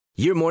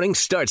Your morning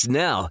starts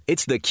now.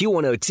 It's the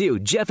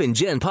Q102 Jeff and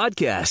Jen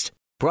podcast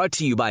brought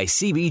to you by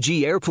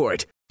CBG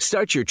Airport.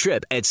 Start your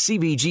trip at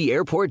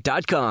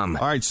CBGAirport.com.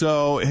 All right,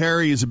 so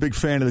Harry is a big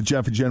fan of the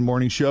Jeff and Jen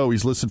morning show.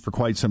 He's listened for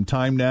quite some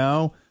time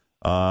now.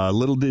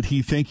 Little did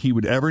he think he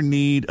would ever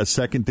need a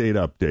second date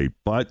update,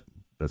 but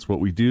that's what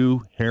we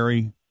do.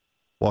 Harry,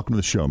 welcome to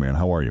the show, man.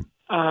 How are you?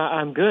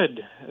 I'm good.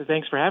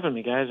 Thanks for having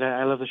me, guys.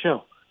 I love the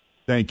show.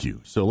 Thank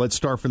you. So let's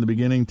start from the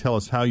beginning. Tell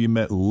us how you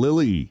met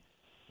Lily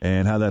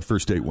and how that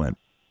first date went.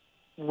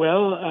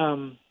 Well,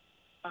 I'm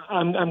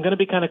going to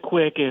be kind of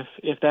quick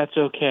if that's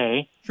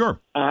okay.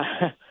 Sure.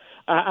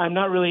 I'm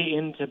not really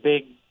into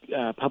big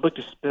public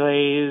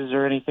displays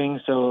or anything,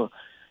 so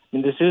I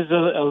mean, this is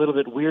a little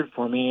bit weird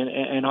for me.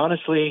 And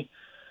honestly,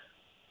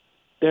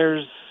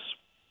 there's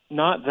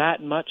not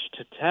that much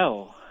to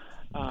tell.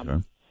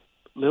 Okay.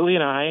 Lily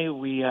and I,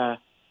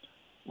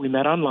 we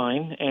met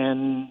online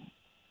and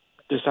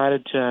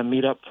decided to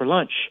meet up for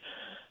lunch.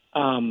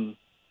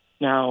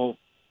 Now,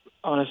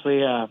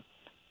 honestly,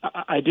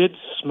 I did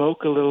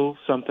smoke a little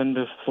something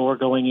before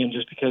going in,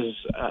 just because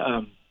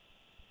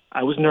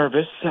I was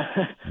nervous,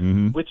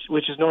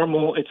 which is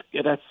normal.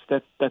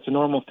 That's a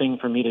normal thing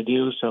for me to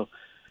do. So,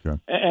 okay.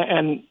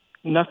 And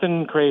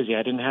nothing crazy.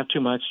 I didn't have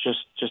too much,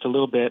 just a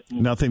little bit.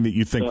 Nothing that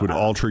you think would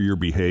alter your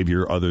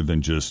behavior, other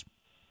than just.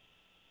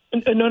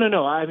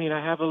 No. I mean,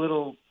 I have a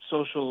little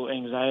social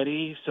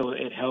anxiety, so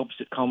it helps.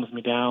 It calms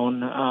me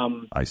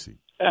down. I see.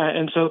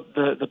 And so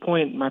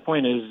my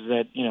point is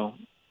that,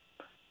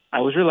 I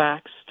was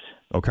relaxed,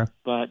 okay,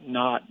 but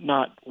not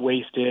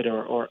wasted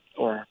or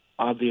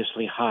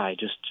obviously high,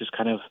 just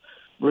kind of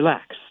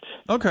relaxed.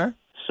 Okay.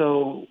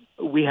 So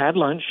we had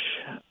lunch.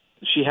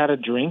 She had a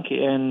drink,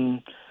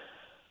 and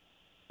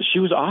she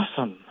was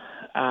awesome.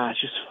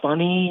 She's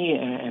funny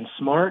and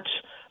smart,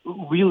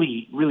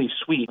 really, really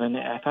sweet. And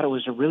I thought it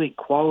was a really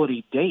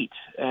quality date.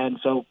 And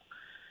so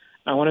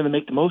I wanted to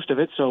make the most of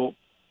it, so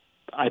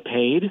I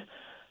paid.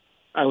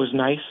 I was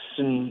nice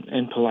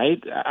and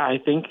polite. I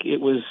think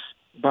it was,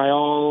 by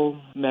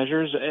all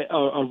measures,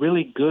 a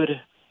really good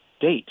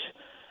date.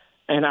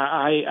 And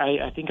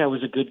I think I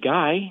was a good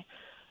guy.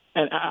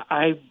 And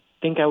I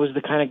think I was the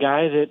kind of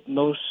guy that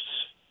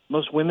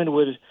most women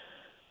would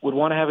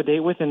want to have a date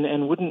with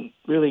and wouldn't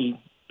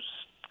really,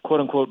 quote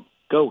unquote,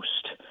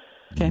 ghost.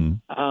 Okay.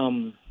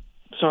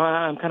 So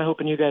I'm kind of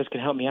hoping you guys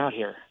can help me out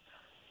here.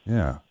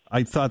 Yeah.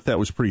 I thought that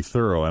was pretty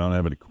thorough. I don't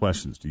have any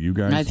questions. Do you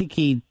guys? I think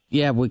we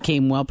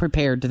came well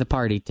prepared to the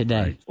party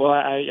today. Right. Well,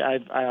 I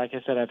like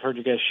I said, I've heard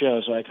you guys' show,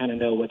 so I kind of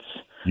know what's.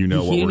 You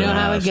know what we're gonna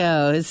how ask. it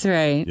goes,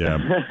 right? Yeah,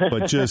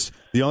 but just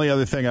the only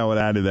other thing I would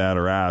add to that,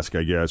 or ask,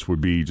 I guess,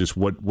 would be just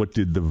what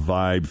did the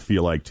vibe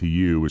feel like to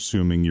you?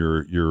 Assuming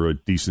you're a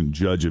decent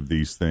judge of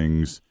these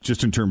things,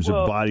 just in terms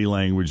of body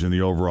language and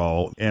the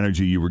overall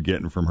energy you were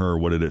getting from her.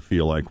 What did it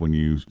feel like when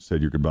you said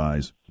your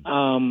goodbyes?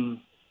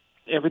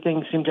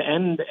 Everything seemed to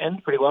end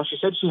pretty well. She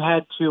said she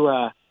had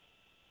to.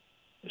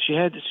 She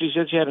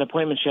said she had an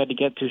appointment she had to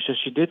get to, so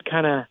she did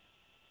kind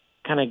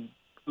of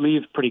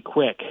leave pretty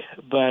quick.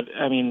 But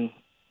I mean,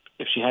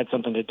 if she had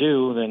something to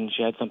do, then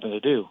she had something to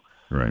do.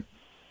 Right.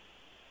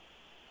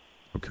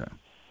 Okay.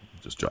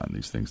 Just jotting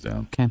these things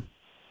down. Okay.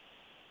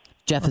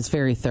 Jeff is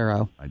very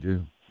thorough. I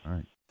do. All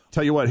right.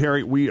 Tell you what,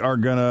 Harry, we're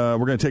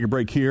gonna take a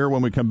break here.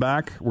 When we come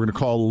back, we're gonna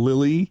call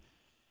Lily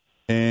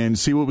and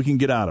see what we can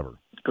get out of her.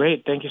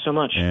 Great. Thank you so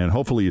much. And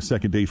hopefully a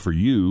second date for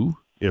you,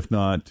 if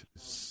not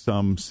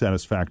some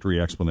satisfactory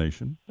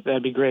explanation.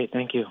 That'd be great.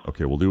 Thank you.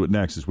 Okay, we'll do it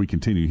next as we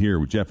continue here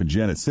with Jeff and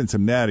Jen at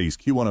Cincinnati's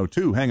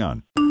Q102. Hang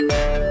on.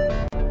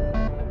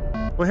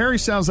 Well, Harry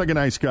sounds like a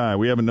nice guy.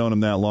 We haven't known him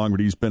that long, but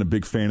he's been a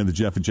big fan of the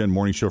Jeff and Jen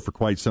morning show for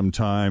quite some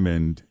time,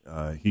 and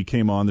he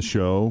came on the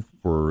show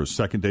for a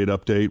second date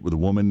update with a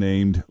woman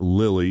named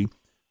Lily.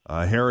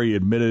 Harry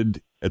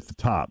admitted at the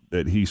top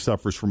that he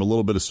suffers from a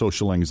little bit of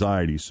social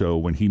anxiety, so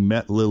when he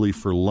met Lily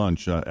for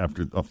lunch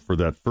for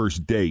that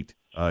first date,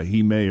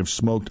 he may have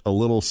smoked a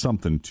little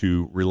something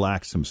to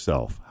relax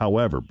himself.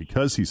 However,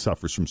 because he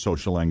suffers from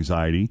social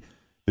anxiety,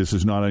 this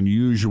is not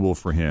unusual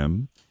for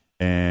him.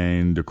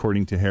 And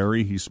according to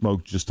Harry, he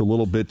smoked just a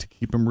little bit to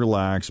keep him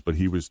relaxed, but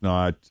he was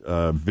not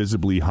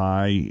visibly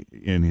high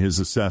in his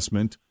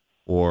assessment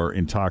or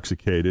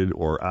intoxicated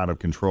or out of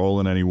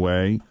control in any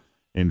way.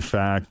 In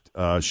fact,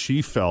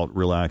 she felt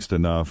relaxed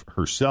enough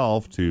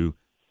herself to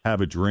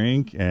have a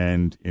drink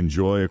and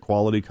enjoy a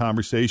quality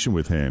conversation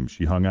with him.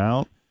 She hung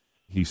out.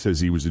 He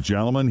says he was a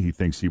gentleman. He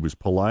thinks he was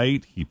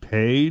polite. He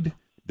paid.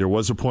 There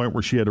was a point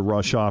where she had to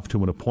rush off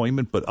to an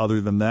appointment, but other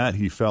than that,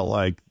 he felt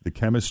like the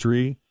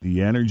chemistry,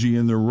 the energy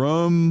in the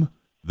room,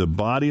 the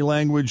body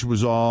language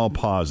was all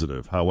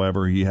positive.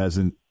 However, he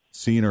hasn't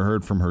seen or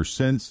heard from her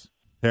since.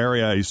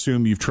 Harry, I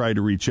assume you've tried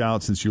to reach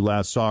out since you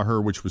last saw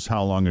her, which was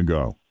how long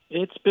ago?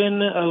 It's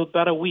been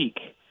about a week.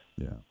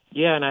 Yeah.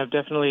 Yeah, and I've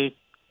definitely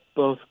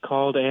both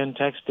called and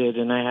texted,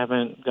 and I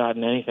haven't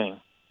gotten anything.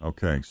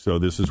 Okay, so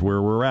this is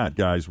where we're at,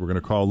 guys. We're going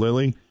to call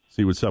Lily,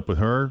 see what's up with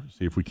her,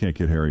 see if we can't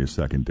get Harry a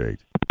second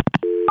date.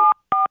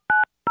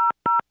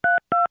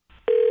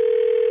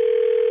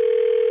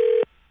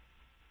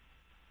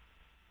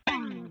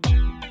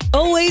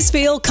 Always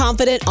feel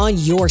confident on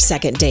your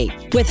second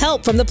date. With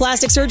help from the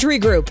Plastic Surgery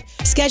Group.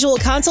 Schedule a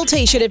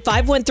consultation at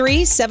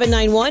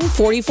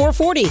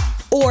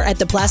 513-791-4440 or at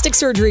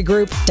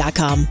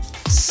theplasticsurgerygroup.com.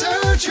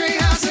 Surgery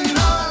has an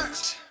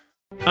art.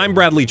 I'm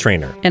Bradley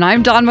Trainer. And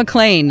I'm Don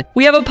McClain.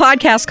 We have a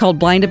podcast called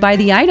Blinded by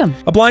the Item.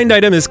 A blind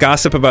item is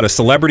gossip about a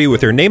celebrity with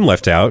their name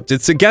left out.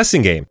 It's a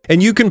guessing game,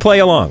 and you can play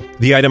along.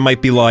 The item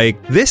might be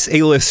like, this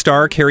A-list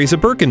star carries a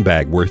Birkin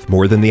bag worth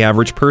more than the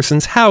average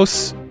person's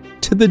house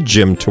to the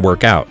gym to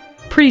work out.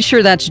 Pretty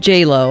sure that's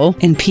J-Lo.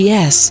 And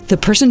P.S. the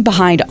person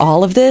behind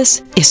all of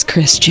this is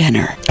Kris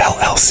Jenner,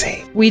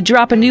 LLC. We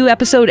drop a new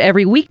episode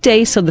every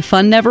weekday so the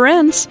fun never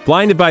ends.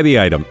 Blinded by the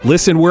Item.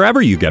 Listen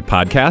wherever you get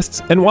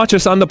podcasts and watch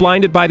us on the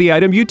Blinded by the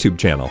Item YouTube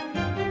channel.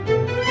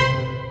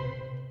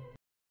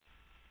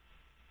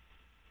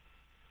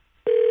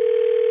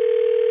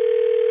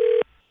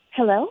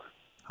 Hello?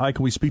 Hi,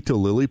 can we speak to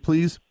Lily,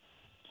 please?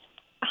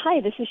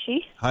 Hi, this is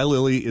she. Hi,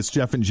 Lily. It's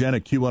Jeff and Jen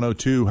at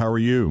Q102. How are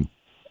you?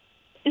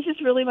 Is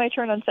this really my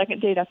turn on second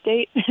date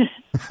update?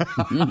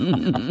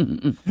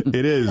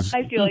 It is.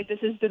 I feel like this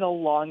has been a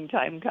long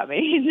time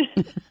coming.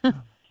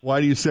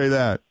 Why do you say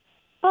that?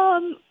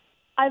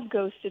 I've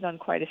ghosted on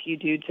quite a few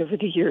dudes over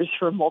the years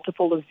for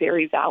multiple of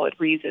very valid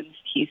reasons.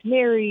 He's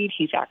married.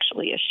 He's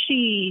actually a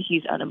she.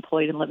 He's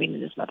unemployed and living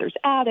in his mother's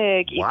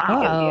attic. You get the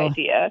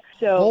idea.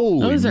 So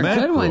Holy Those are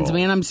mackerel. good ones,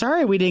 man. I'm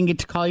sorry we didn't get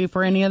to call you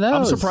for any of those.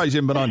 I'm surprised you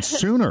haven't been on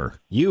sooner.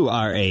 You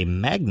are a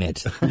magnet.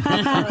 so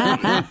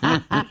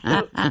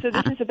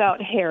this is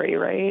about Harry,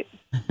 right?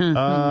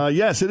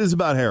 Yes, it is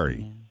about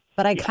Harry.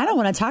 But I kind of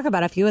want to talk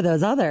about a few of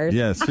those others.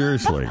 Yeah,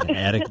 seriously.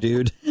 Attic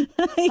dude.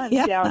 I'm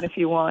down if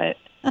you want.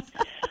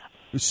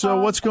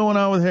 So what's going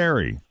on with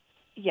Harry?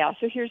 Yeah,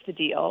 so here's the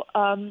deal.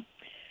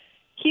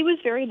 He was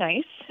very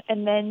nice,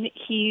 and then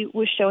he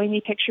was showing me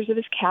pictures of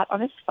his cat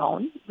on his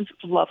phone. It was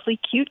a lovely,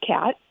 cute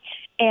cat.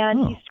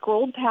 And he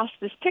scrolled past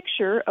this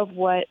picture of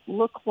what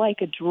looked like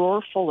a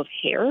drawer full of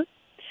hair.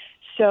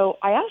 So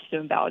I asked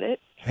him about it.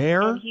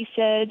 Hair? And he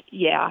said,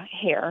 yeah,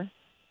 hair.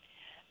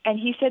 And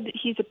he said that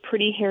he's a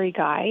pretty hairy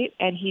guy,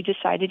 and he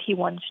decided he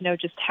wanted to know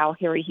just how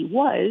hairy he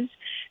was.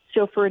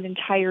 So for an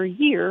entire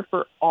year,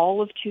 for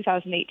all of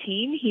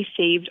 2018, he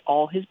saved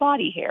all his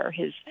body hair,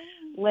 his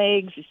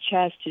legs, his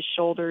chest, his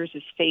shoulders,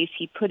 his face.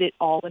 He put it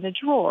all in a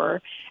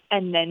drawer,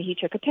 and then he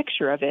took a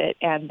picture of it,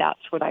 and that's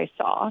what I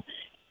saw.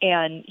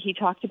 And he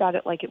talked about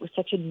it like it was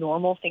such a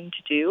normal thing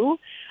to do.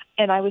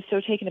 And I was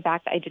so taken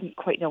aback that I didn't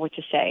quite know what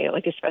to say,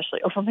 like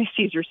especially over my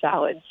Caesar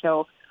salad.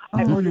 So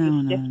I ordered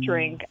a stiff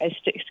drink, I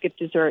skipped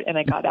dessert, and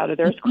I got out of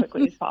there as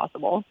quickly as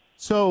possible.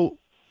 So...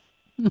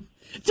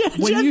 Jeff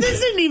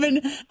isn't even,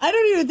 I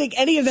don't even think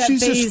any of that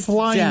She's phased just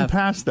flying Jeff.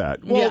 past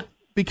that. Well,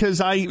 because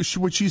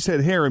when she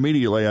said hair,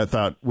 immediately I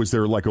thought, was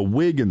there like a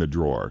wig in the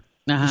drawer?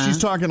 She's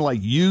talking like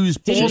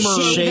used Did he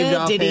former shave shaved it?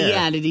 off Did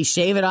hair. did he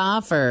shave it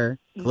off or?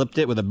 Clipped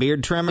it with a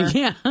beard trimmer.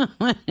 Yeah.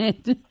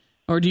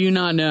 Or do you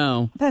not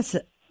know? That's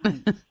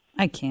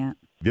I can't.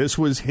 This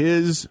was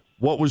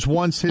what was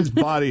once his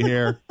body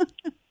hair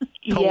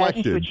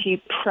collected. Yes, which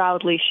he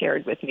proudly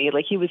shared with me.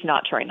 Like he was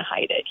not trying to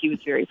hide it. He was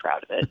very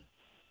proud of it.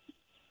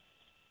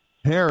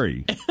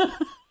 Harry.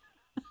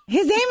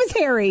 His name is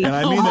Harry. And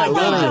I mean that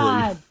literally.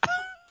 God.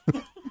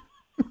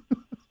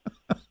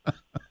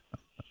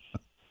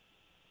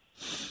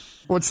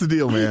 What's the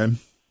deal, man?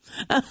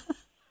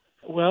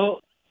 Well,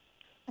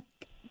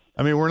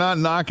 I mean, we're not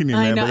knocking you,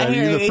 I man, know, but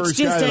you're the it's first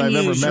guy just that I've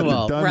ever met that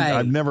unusual, done. right.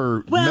 I've never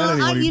met Well,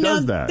 anyone who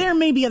does that. there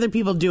may be other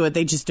people do it.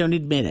 They just don't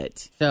admit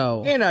it.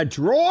 So In a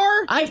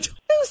drawer?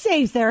 Who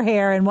saves their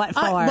hair and what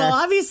for? well,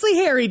 obviously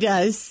Harry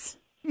does.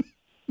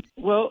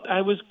 well,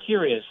 I was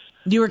curious.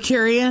 You were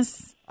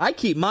curious? I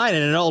keep mine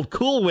in an old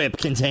Cool Whip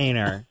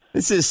container.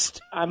 This is...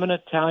 I'm an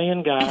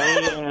Italian guy,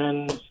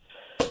 and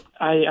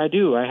I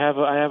do. I have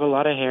a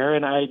lot of hair,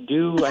 and I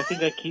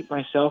think I keep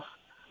myself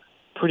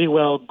pretty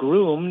well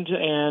groomed,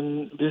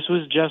 and this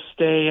was just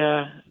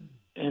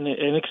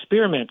an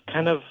experiment,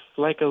 kind of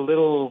like a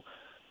little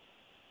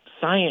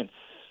science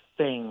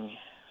thing.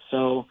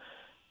 So,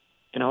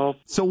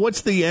 So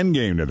what's the end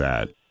game to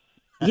that?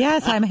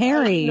 Yes, I'm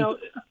Harry.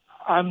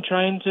 I'm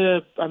trying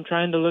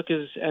to look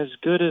as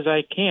good as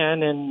I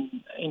can, and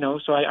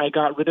so I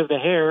got rid of the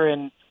hair,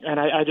 and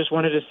I just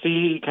wanted to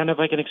see, kind of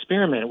like an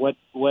experiment, what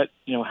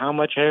how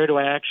much hair do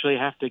I actually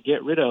have to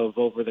get rid of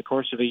over the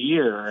course of a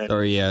year? So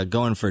are you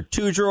going for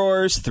 2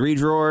 drawers, 3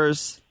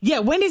 drawers? Yeah,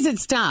 when does it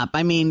stop?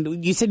 I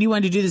mean, you said you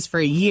wanted to do this for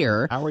a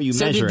year. How are you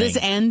so measuring? Did this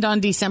end on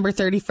December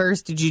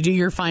 31st? Did you do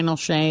your final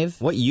shave?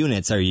 What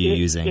units are you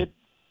using? It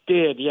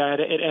did, yeah.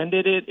 It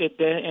ended at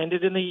the end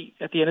of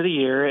the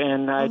year,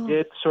 and I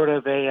did sort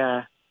of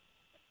a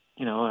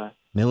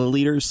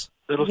Milliliters?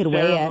 little You could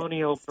weigh it.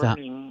 ceremonial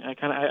burning.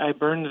 I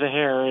burned the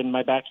hair in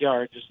my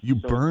backyard. You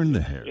burned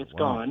the hair. It's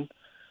Wow.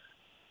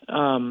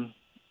 gone.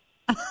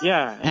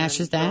 Yeah.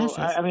 Ashes to ashes.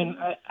 I mean,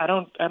 I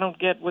don't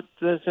get what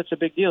such a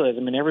big deal is.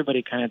 I mean,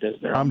 everybody kind of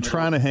does their own. I'm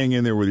trying to hang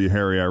in there with you,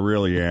 Harry. I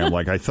really am.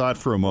 Like, I thought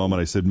for a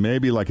moment, I said,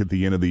 maybe like at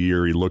the end of the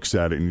year, he looks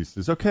at it and he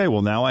says, okay,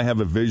 well, now I have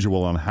a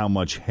visual on how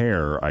much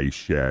hair I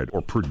shed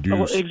or produce.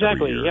 Oh,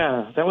 exactly. every year.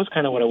 Yeah. That was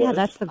kind of what it was. Yeah,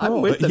 that's the goal.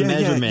 I'm with the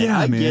measurement. Yeah,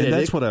 I man, get it.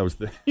 that's what I was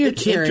thinking. You're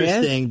It's curious.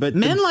 interesting, but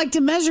men like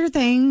to measure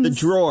things. the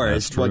drawer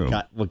That's is true.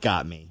 what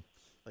got me.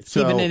 Like,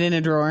 Keeping it in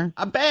a drawer.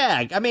 a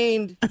bag. I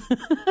mean,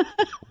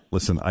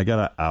 Listen, I got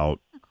to out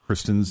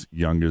Kristen's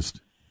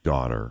youngest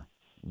daughter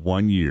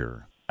 1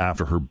 year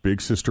after her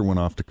big sister went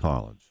off to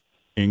college.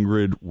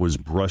 Ingrid was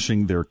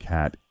brushing their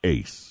cat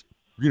Ace,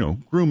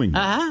 grooming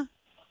her,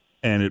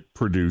 and it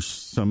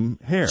produced some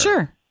hair.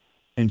 Sure.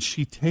 And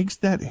she takes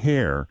that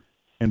hair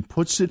and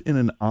puts it in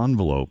an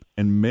envelope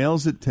and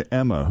mails it to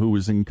Emma, who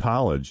was in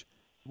college.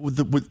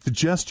 With the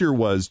gesture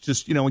was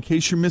just, in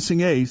case you're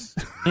missing Ace.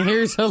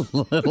 Here's a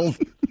little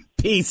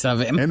piece of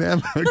him. And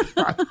Emma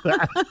got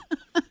that.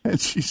 And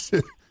she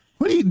said,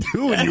 what are you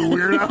doing, you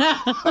weirdo?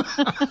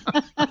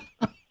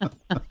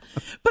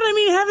 But I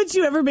mean, haven't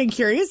you ever been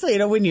curious?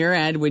 When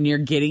you're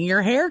getting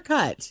your hair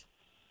cut,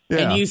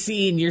 and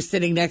you're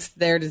sitting next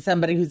there to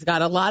somebody who's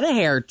got a lot of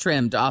hair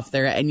trimmed off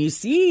there, and you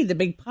see the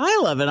big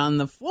pile of it on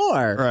the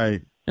floor.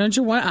 Right. Don't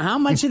you want? How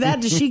much of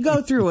that does she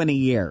go through in a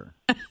year?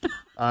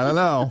 I don't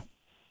know.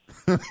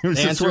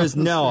 the answer is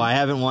no. I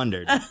haven't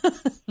wondered.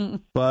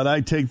 But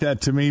I take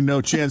that to mean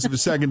no chance of a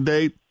second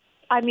date.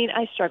 I mean,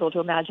 I struggle to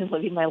imagine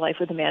living my life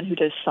with a man who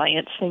does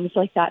science things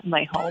like that in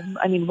my home.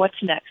 I mean,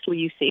 what's next? Will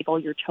you save all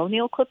your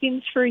toenail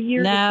clippings for a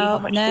year to see how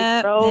much they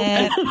grow?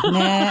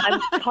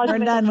 We're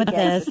done with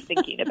this. Just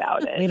thinking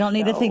about it. We don't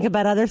need to think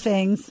about other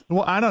things.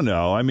 Well, I don't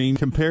know. I mean,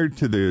 compared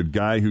to the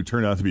guy who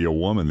turned out to be a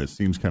woman, that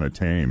seems kind of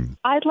tame.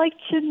 I'd like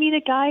to meet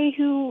a guy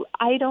who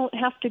I don't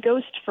have to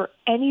ghost for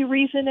any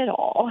reason at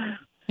all.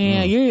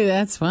 Yeah,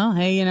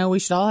 hey, we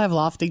should all have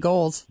lofty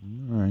goals.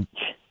 All right.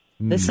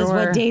 This is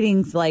what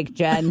dating's like,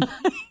 Jen. All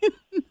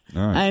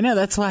right. I know.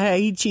 That's why I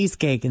eat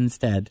cheesecake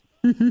instead.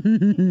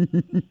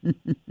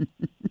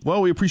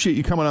 Well, we appreciate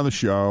you coming on the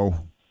show.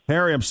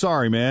 Harry, I'm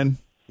sorry, man.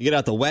 You get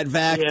out the wet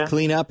vac to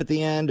clean up at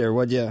the end, or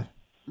what'd you?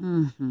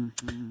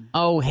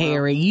 Oh,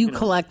 Harry, you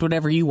collect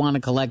whatever you want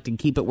to collect and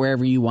keep it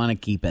wherever you want to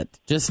keep it.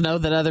 Just know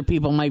that other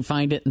people might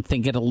find it and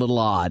think it a little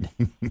odd.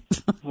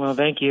 Well,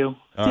 thank you.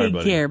 All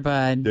Take care,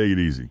 bud. Take it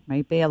easy.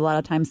 Might be a lot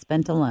of time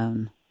spent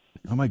alone.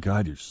 Oh, my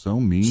God, you're so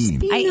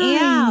mean. I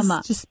am.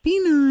 Just be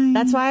nice.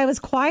 That's why I was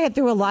quiet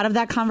through a lot of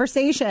that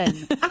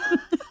conversation.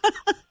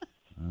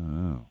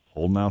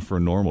 Holding out for a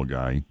normal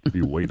guy. Could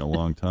be waiting a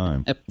long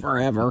time.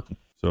 Forever.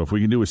 So if we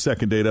can do a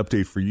second date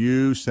update for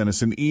you, send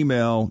us an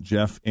email,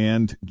 Jeff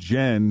and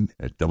Jen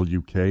at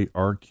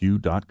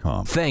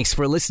WKRQ.com. Thanks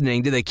for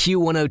listening to the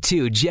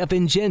Q102 Jeff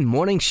and Jen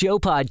Morning Show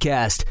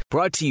podcast,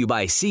 brought to you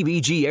by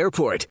CBG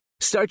Airport.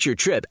 Start your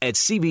trip at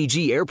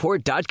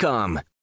CBGAirport.com.